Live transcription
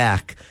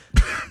back.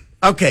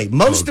 Okay,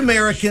 most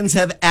Americans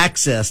have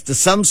access to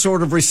some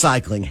sort of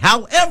recycling.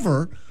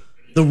 However,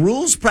 the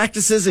rules,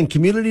 practices, and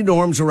community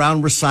norms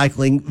around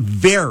recycling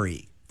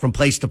vary from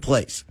place to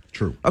place.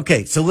 True.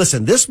 Okay, so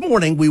listen, this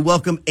morning we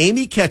welcome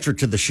Amy Katcher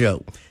to the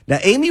show. Now,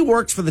 Amy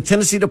works for the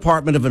Tennessee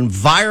Department of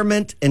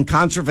Environment and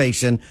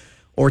Conservation,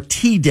 or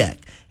TDEC,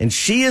 and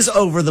she is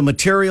over the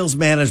materials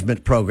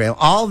management program.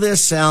 All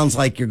this sounds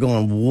like you're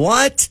going,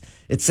 what?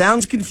 It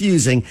sounds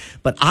confusing,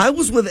 but I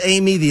was with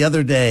Amy the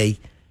other day,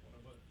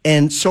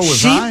 and so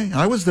was I.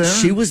 I was there.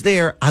 She was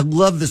there. I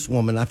love this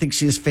woman. I think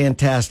she is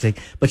fantastic,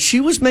 but she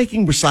was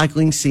making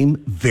recycling seem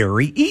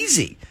very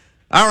easy.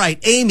 All right,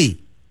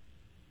 Amy.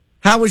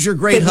 How was your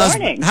great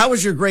husband? How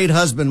was your great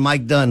husband,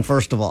 Mike Dunn?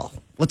 First of all,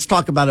 let's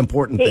talk about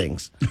important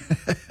things.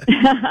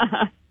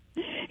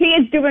 He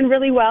is doing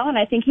really well, and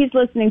I think he's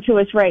listening to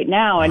us right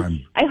now.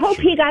 And I hope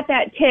he got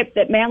that tip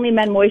that manly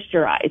men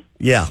moisturize.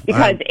 Yeah,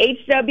 because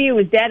HW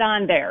is dead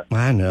on there.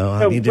 I know.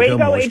 So I need to way go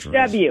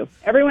moisturize. HW.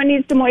 Everyone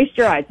needs to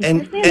moisturize,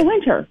 especially in the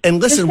winter. And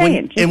listen,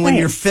 when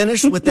you're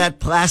finished with that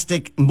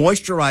plastic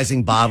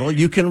moisturizing bottle,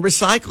 you can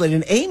recycle it.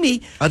 And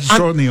Amy, I just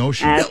throw it in the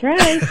ocean. That's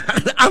right.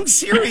 I'm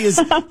serious.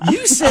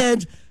 You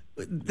said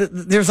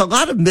there's a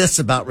lot of myths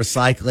about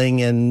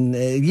recycling, and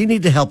you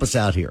need to help us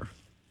out here.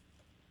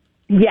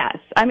 Yes.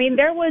 I mean,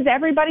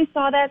 everybody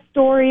saw that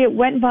story. It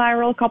went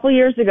viral a couple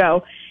years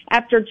ago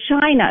after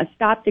China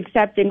stopped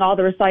accepting all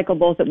the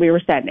recyclables that we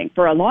were sending.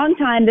 For a long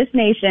time, this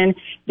nation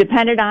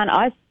depended on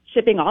us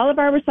shipping all of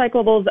our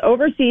recyclables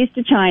overseas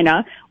to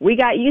China. We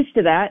got used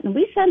to that, and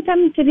we sent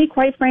them to be,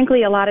 quite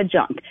frankly, a lot of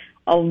junk.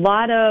 A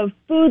lot of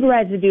food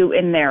residue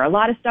in there, a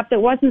lot of stuff that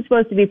wasn't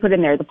supposed to be put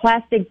in there, the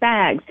plastic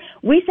bags.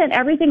 We sent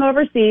everything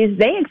overseas.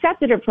 They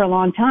accepted it for a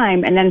long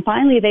time, and then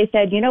finally they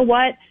said, you know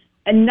what?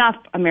 Enough,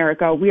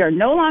 America. We are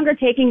no longer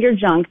taking your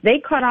junk. They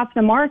cut off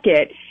the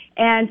market.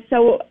 And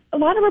so a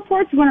lot of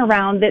reports went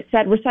around that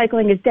said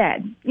recycling is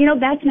dead. You know,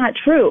 that's not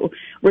true.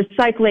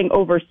 Recycling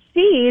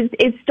overseas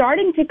is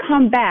starting to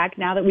come back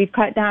now that we've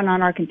cut down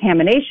on our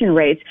contamination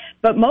rates.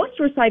 But most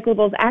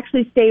recyclables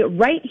actually stay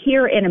right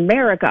here in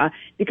America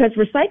because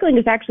recycling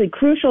is actually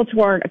crucial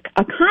to our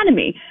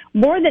economy.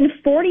 More than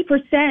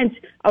 40%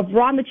 of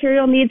raw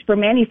material needs for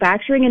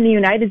manufacturing in the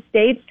United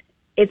States,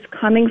 it's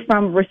coming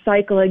from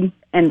recycling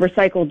and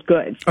recycled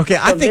goods. Okay,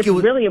 I think it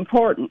was really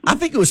important. I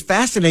think it was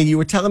fascinating. You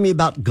were telling me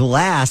about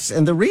glass,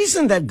 and the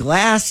reason that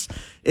glass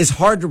is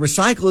hard to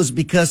recycle is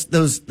because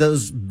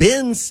those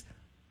bins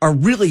are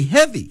really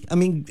heavy. I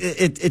mean,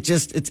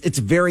 it's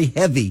very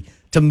heavy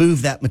to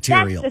move that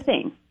material. That's the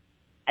thing.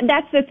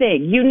 That's the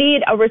thing. You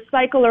need a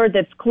recycler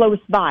that's close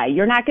by.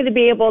 You're not going to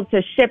be able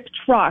to ship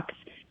trucks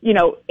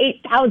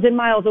 8,000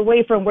 miles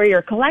away from where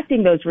you're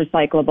collecting those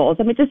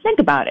recyclables. I mean, just think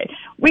about it.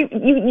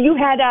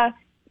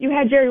 You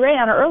had Jerry Ray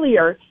on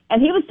earlier,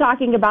 and he was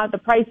talking about the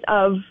price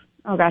of,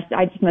 oh gosh,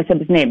 I just messed up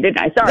his name, didn't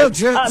I?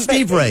 Sorry. No,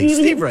 Steve Ray.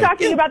 He was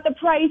talking about the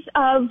price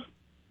of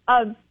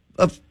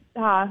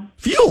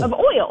fuel, of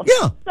oil.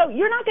 Yeah. So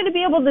you're not going to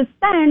be able to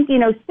spend,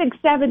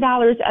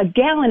 $6-7 a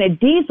gallon of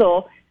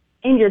diesel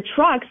in your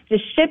trucks to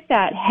ship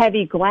that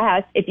heavy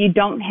glass if you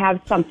don't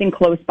have something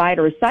close by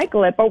to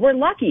recycle it. But we're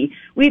lucky.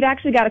 We've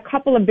actually got a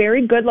couple of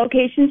very good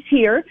locations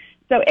here.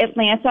 So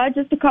Atlanta,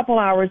 just a couple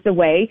hours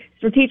away,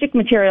 Strategic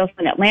Materials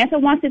in Atlanta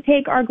wants to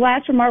take our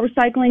glass from our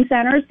recycling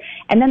centers.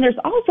 And then there's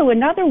also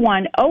another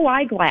one,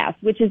 OI Glass,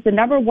 which is the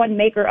 #1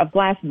 maker of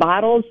glass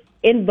bottles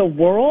in the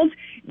world.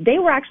 They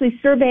were actually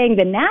surveying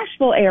the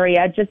Nashville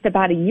area just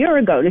about a year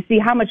ago to see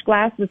how much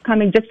glass was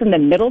coming just from the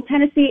Middle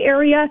Tennessee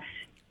area,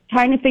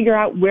 trying to figure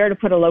out where to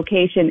put a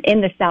location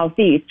in the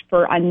Southeast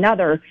for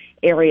another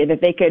area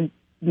that they could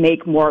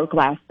make more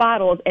glass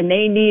bottles, and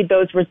they need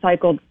those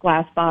recycled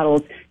glass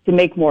bottles to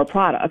make more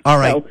products. All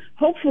right. So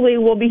hopefully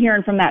we'll be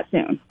hearing from that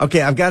soon.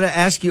 Okay, I've got to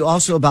ask you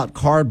also about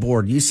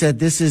cardboard. You said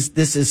this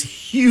is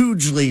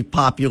hugely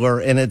popular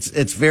and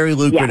it's very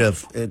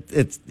lucrative. Yes.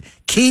 It's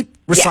keep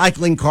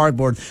recycling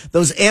cardboard.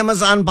 Those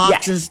Amazon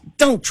boxes,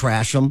 don't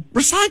trash them.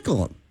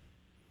 Recycle them.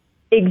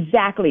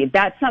 Exactly.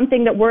 That's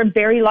something that we're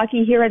very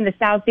lucky here in the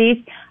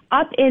Southeast.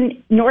 Up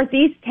in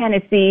Northeast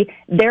Tennessee,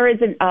 there is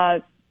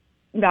a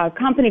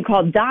company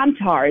called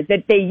Domtar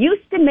that they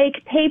used to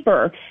make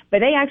paper,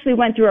 but they actually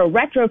went through a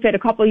retrofit a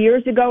couple of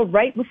years ago,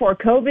 right before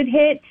COVID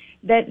hit,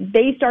 that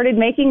they started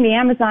making the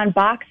Amazon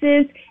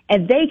boxes,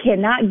 and they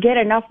cannot get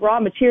enough raw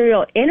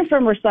material in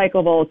from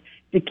recyclables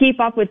to keep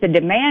up with the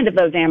demand of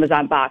those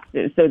Amazon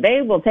boxes. So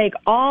they will take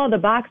all the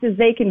boxes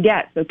they can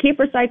get. So keep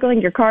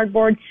recycling your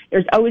cardboard.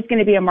 There's always going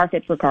to be a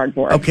market for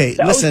cardboard. Okay,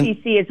 the listen.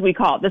 OCC, as we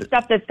call it, the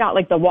stuff that's got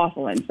like the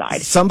waffle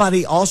inside.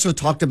 Somebody also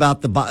talked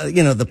about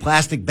the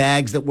plastic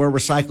bags that we're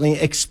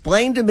recycling.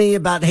 Explain to me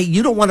about, hey,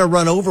 you don't want to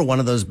run over one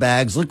of those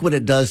bags. Look what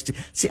it does to,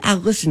 see, I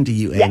listen to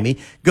you, Amy.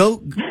 Yes.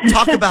 Go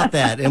talk about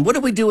that. And what do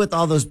we do with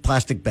all those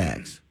plastic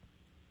bags?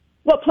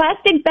 Well,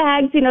 plastic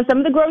bags, some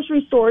of the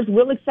grocery stores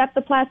will accept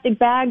the plastic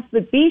bags,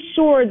 but be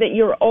sure that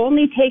you're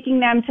only taking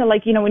them to,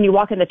 when you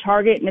walk in the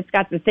Target and it's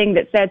got the thing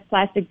that says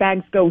plastic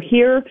bags go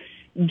here.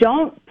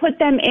 Don't put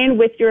them in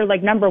with your,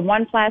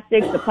 #1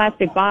 plastics, the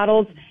plastic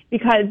bottles.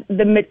 because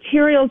the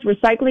materials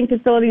recycling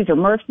facilities, or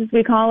MRFs as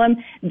we call them,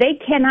 they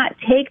cannot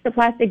take the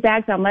plastic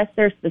bags unless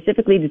they're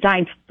specifically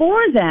designed for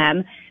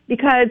them.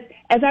 Because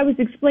as I was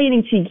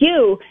explaining to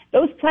you,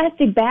 those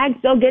plastic bags,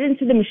 they'll get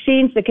into the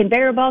machines, the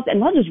conveyor belts,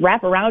 and they'll just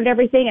wrap around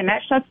everything, and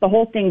that shuts the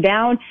whole thing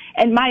down.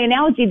 And my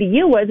analogy to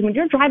you was, when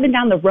you're driving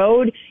down the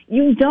road,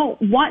 you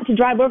don't want to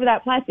drive over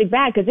that plastic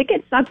bag because it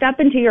gets sucked up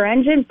into your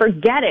engine.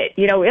 Forget it.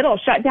 It'll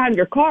shut down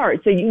your car.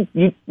 So you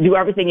do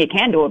everything you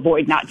can to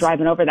avoid not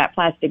driving over that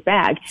plastic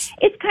bag.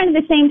 It's kind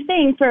of the same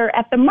thing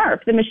at the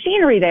MRF, the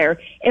machinery there.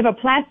 If a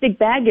plastic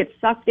bag gets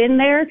sucked in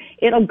there,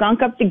 it'll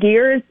gunk up the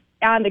gears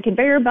on the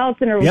conveyor belts,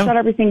 and it'll shut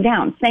everything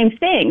down. Same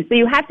thing. So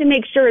you have to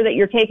make sure that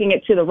you're taking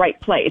it to the right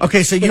place.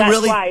 Okay, so that's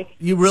when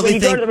you go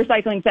to the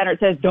recycling center, it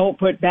says don't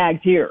put bags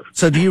here.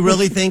 So do you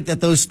really think that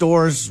those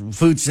stores,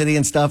 Food City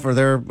and stuff,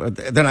 they're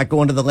not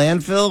going to the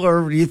landfill,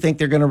 or do you think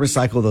they're going to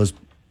recycle those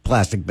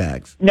plastic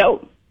bags?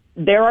 No,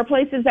 there are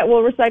places that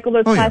will recycle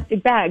those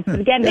plastic bags, but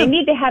again, they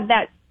need to have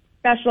that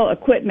special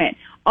equipment.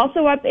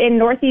 Also, up in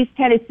Northeast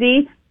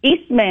Tennessee,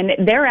 Eastman,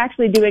 they're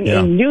actually doing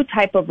a new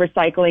type of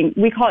recycling.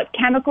 We call it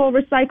chemical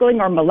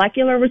recycling or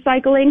molecular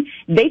recycling.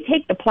 They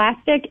take the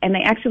plastic and they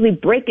actually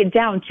break it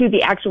down to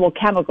the actual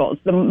chemicals,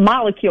 the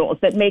molecules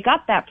that make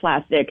up that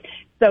plastic.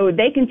 So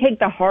they can take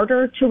the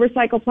harder to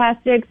recycle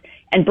plastics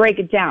and break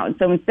it down.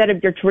 So instead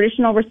of your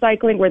traditional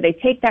recycling where they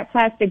take that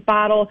plastic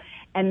bottle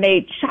and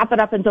they chop it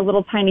up into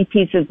little tiny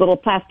pieces, little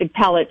plastic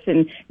pellets,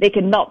 and they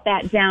can melt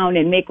that down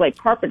and make like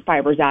carpet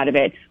fibers out of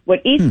it. What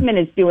Eastman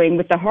is doing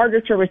with the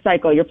harder to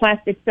recycle, your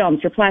plastic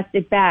films, your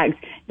plastic bags,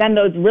 then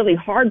those really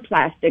hard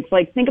plastics,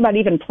 like think about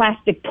even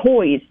plastic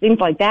toys, things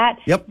like that.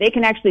 Yep. They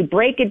can actually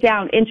break it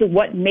down into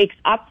what makes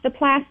up the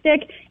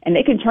plastic, and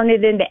they can turn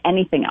it into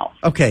anything else.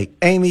 Okay,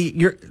 Amy,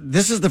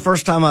 this is the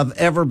first time I've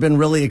ever been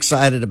really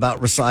excited about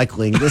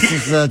recycling. This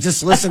is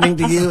just listening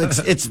to you.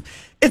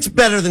 It's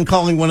better than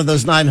calling one of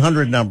those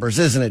 900 numbers,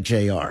 isn't it,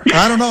 JR?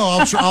 I don't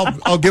know.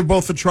 I'll give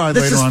both a try later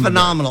on. This is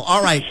phenomenal.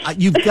 All right,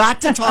 you've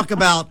got to talk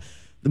about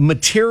the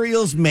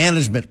materials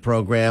management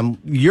program.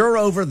 You're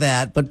over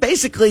that, but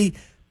basically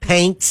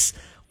paints,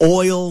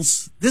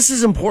 oils, this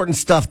is important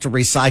stuff to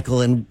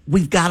recycle, and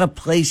we've got a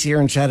place here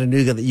in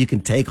Chattanooga that you can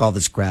take all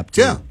this crap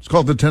to. Yeah, it's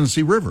called the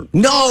Tennessee River.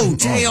 No,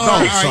 JR. All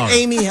right,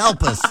 Amy,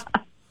 help us.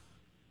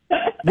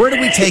 Where do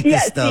we take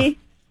this stuff? See,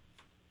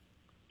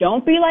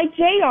 don't be like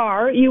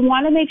JR. You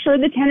want to make sure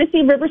the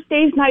Tennessee River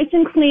stays nice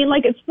and clean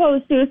like it's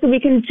supposed to so we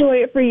can enjoy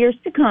it for years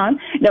to come.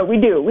 No, we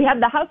do. We have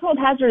the Household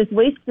Hazardous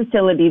Waste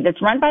Facility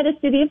that's run by the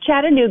city of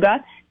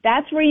Chattanooga.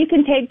 That's where you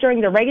can take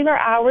during the regular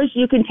hours.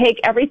 You can take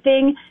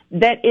everything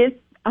that is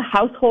a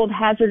household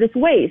hazardous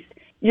waste,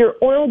 your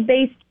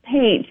oil-based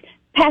paint,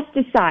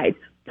 pesticides,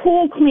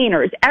 pool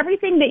cleaners,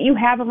 everything that you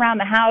have around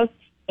the house,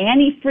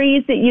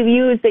 antifreeze that you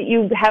use that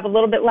you have a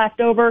little bit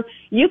left over,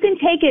 you can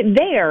take it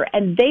there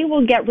and they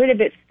will get rid of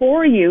it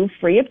for you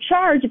free of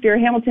charge if you're a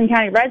Hamilton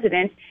County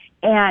resident.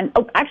 And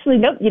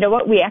you know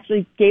what? We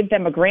actually gave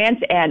them a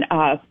grant, and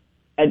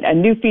a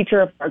new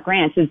feature of our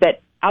grants is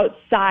that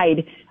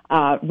outside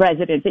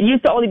residents, it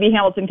used to only be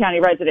Hamilton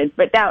County residents,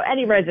 but now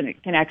any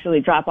resident can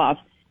actually drop off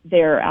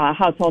their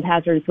household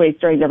hazardous waste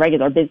during the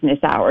regular business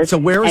hours. So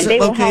where is and it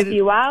located? And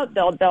they will help you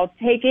out. They'll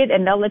take it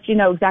and they'll let you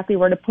know exactly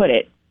where to put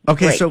it.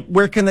 Okay, Great. so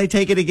where can they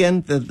take it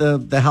again?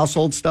 The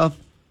household stuff?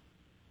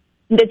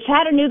 The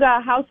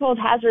Chattanooga Household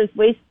Hazardous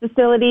Waste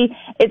Facility.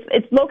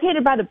 It's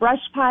located by the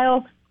brush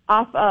pile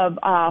off of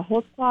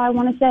Holtzclaw, I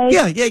want to say.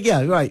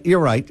 Yeah. Right,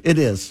 you're right. It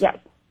is. Yes.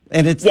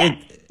 And it's yes.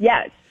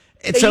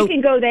 So you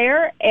can go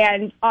there,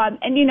 and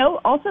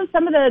also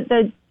some of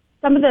the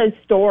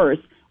stores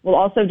will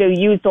also do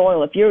used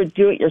oil. If you're a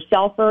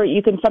do-it-yourselfer,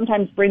 you can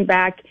sometimes bring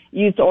back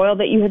used oil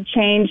that you have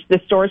changed. The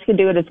stores can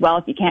do it as well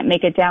if you can't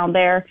make it down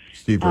there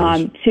to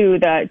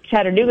the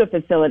Chattanooga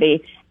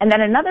facility. And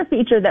then another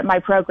feature that my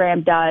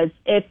program does,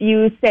 if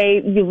you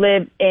say you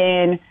live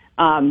in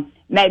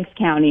Meigs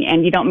County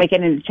and you don't make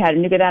it into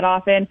Chattanooga that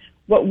often,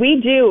 what we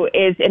do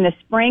is in the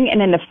spring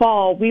and in the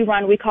fall, we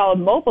call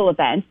them mobile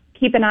events.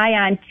 Keep an eye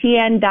on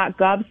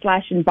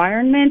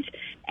tn.gov/environment.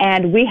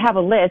 And we have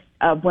a list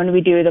of when we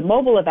do the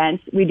mobile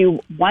events. We do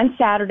one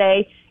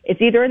Saturday.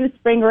 It's either in the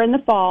spring or in the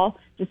fall.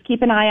 Just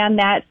keep an eye on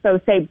that. So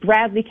say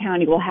Bradley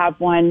County will have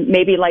one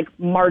maybe like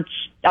March,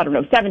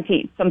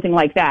 17th, something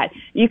like that.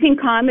 You can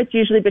come. It's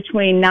usually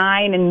between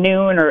 9 and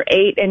noon or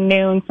 8 and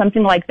noon,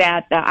 something like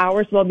that. The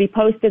hours will be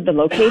posted. The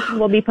location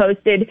will be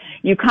posted.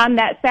 You come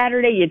that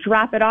Saturday. You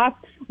drop it off.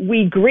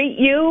 We greet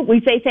you. We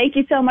say thank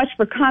you so much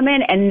for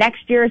coming. And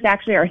next year is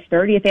actually our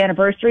 30th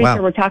anniversary. Wow.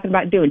 So we're talking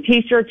about doing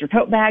T-shirts or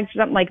tote bags or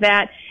something like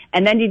that.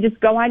 And then you just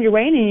go on your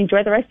way and you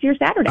enjoy the rest of your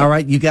Saturday. All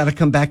right. You got to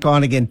come back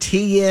on again.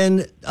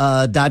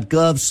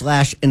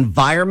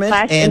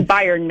 tn.gov/environment.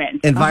 Environment.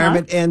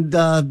 Environment. And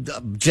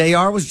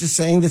JR was just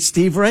saying that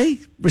Steve Ray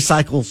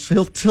recycles.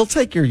 He'll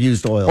take your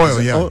used oil.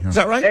 Is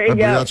that right? There you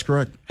go. That's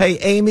correct. Hey,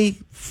 Amy,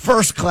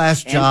 first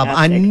class job.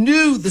 Fantastic. I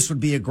knew this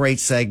would be a great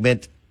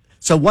segment.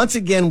 So once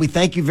again, we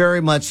thank you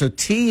very much. So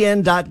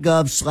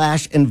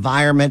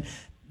tn.gov/environment.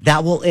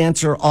 That will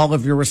answer all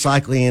of your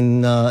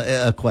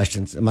recycling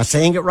questions. Am I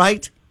saying it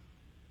right?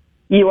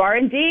 You are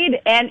indeed.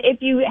 And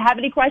if you have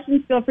any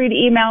questions, feel free to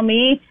email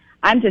me.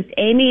 I'm just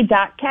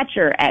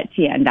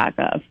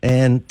amy.catcher@tn.gov.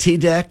 And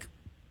TDEC,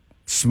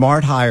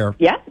 smart hire.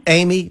 Yeah.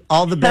 Amy,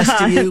 all the best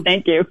to you.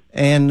 Thank you.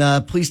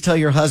 And please tell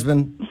your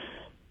husband,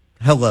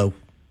 hello.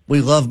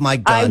 We love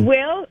Mike Dunn. I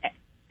will.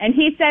 And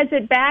he says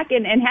it back.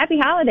 And happy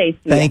holidays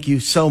to you. Thank you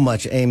so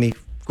much, Amy.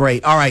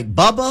 Great. All right.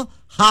 Bubba,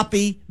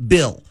 Hoppy,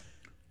 Bill.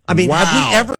 I mean, Wow. have we ever